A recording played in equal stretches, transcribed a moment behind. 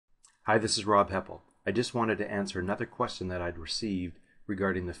Hi, this is Rob Heppel. I just wanted to answer another question that I'd received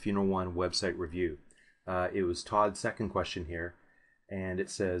regarding the Funeral One website review. It was Todd's second question here, and it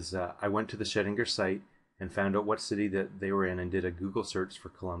says, I went to the Schrödinger site and found out what city that they were in and did a Google search for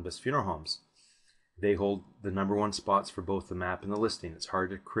Columbus funeral homes. They hold the #1 spots for both the map and the listing. It's hard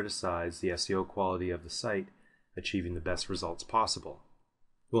to criticize the SEO quality of the site, achieving the best results possible.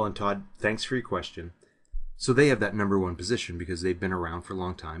 Well, and Todd, thanks for your question. So they have that #1 position because they've been around for a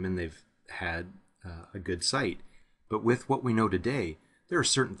long time and they've had a good site. But with what we know today, there are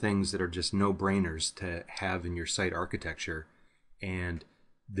certain things that are just no-brainers to have in your site architecture, and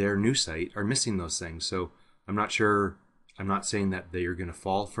their new site are missing those things. So I'm not saying that they are going to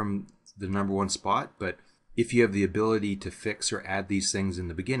fall from the #1 spot, but if you have the ability to fix or add these things in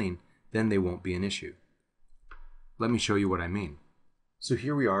the beginning, then they won't be an issue. Let me show you what I mean. So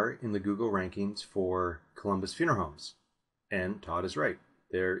here we are in the Google rankings for Columbus funeral homes. And Todd is right.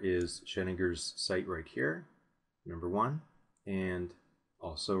 There is Schrödinger's site right here, #1, and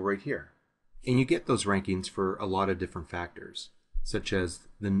also right here. And you get those rankings for a lot of different factors, such as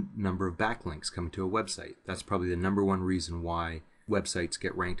the number of backlinks coming to a website. That's probably the #1 reason why websites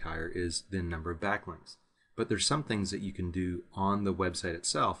get ranked higher, is the number of backlinks. But there's some things that you can do on the website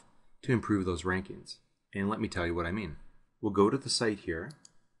itself to improve those rankings. And let me tell you what I mean. We'll go to the site here.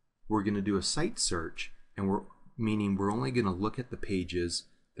 We're going to do a site search, and we're only going to look at the pages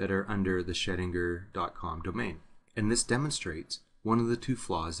that are under the Schrödinger.com domain. And this demonstrates one of the 2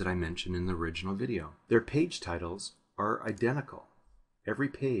 flaws that I mentioned in the original video. Their page titles are identical. Every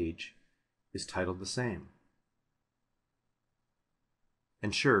page is titled the same.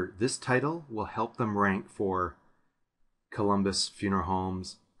 And sure, this title will help them rank for Columbus funeral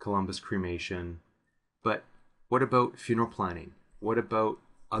homes, Columbus cremation, but what about funeral planning? What about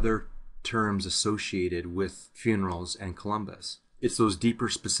other terms associated with funerals and Columbus? It's those deeper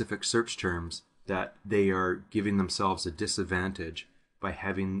specific search terms that they are giving themselves a disadvantage by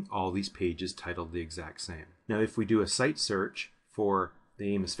having all these pages titled the exact same. Now, if we do a site search for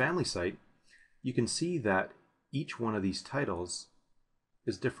the Amos family site, you can see that each one of these titles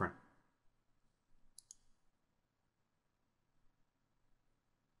is different.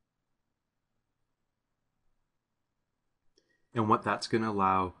 And what that's going to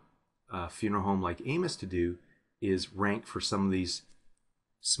allow a funeral home like Amos to do is rank for some of these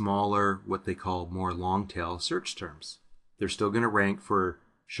smaller, what they call more long tail search terms. They're still going to rank for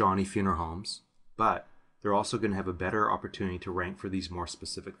Shawnee funeral homes, but they're also going to have a better opportunity to rank for these more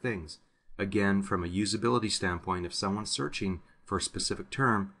specific things. Again, from a usability standpoint, if someone's searching for a specific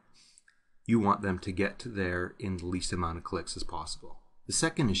term, you want them to get to there in the least amount of clicks as possible. The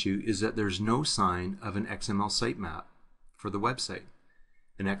second issue is that there's no sign of an XML sitemap for the website.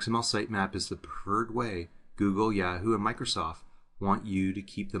 An XML sitemap is the preferred way Google, Yahoo, and Microsoft want you to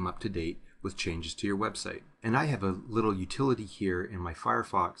keep them up to date with changes to your website. And I have a little utility here in my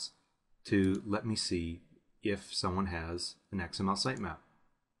Firefox to let me see if someone has an XML sitemap.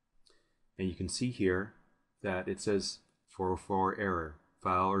 And you can see here that it says 404 error,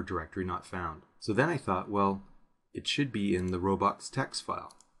 file or directory not found. So then I thought, well, it should be in the robots text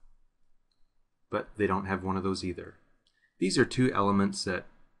file. But they don't have one of those either. These are 2 elements that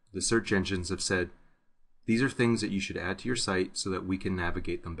the search engines have said, these are things that you should add to your site so that we can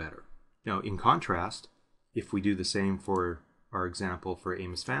navigate them better. Now, in contrast, if we do the same for our example for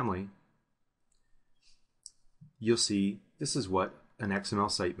Amos family, you'll see this is what an XML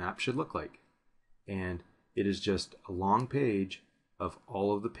sitemap should look like. And it is just a long page of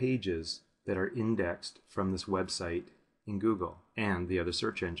all of the pages that are indexed from this website in Google and the other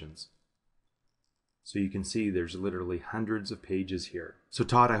search engines. So you can see there's literally hundreds of pages here. So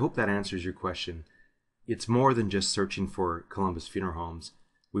Todd, I hope that answers your question. It's more than just searching for Columbus funeral homes.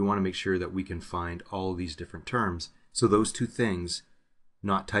 We want to make sure that we can find all these different terms. So those 2 things,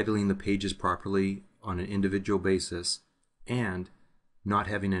 not titling the pages properly on an individual basis and not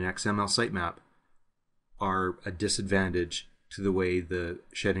having an XML sitemap, are a disadvantage to the way the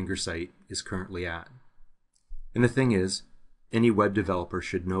Schrödinger site is currently at. And the thing is, any web developer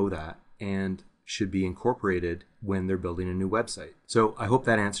should know that and should be incorporated when they're building a new website. So I hope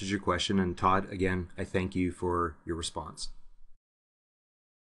that answers your question, and Todd, again, I thank you for your response.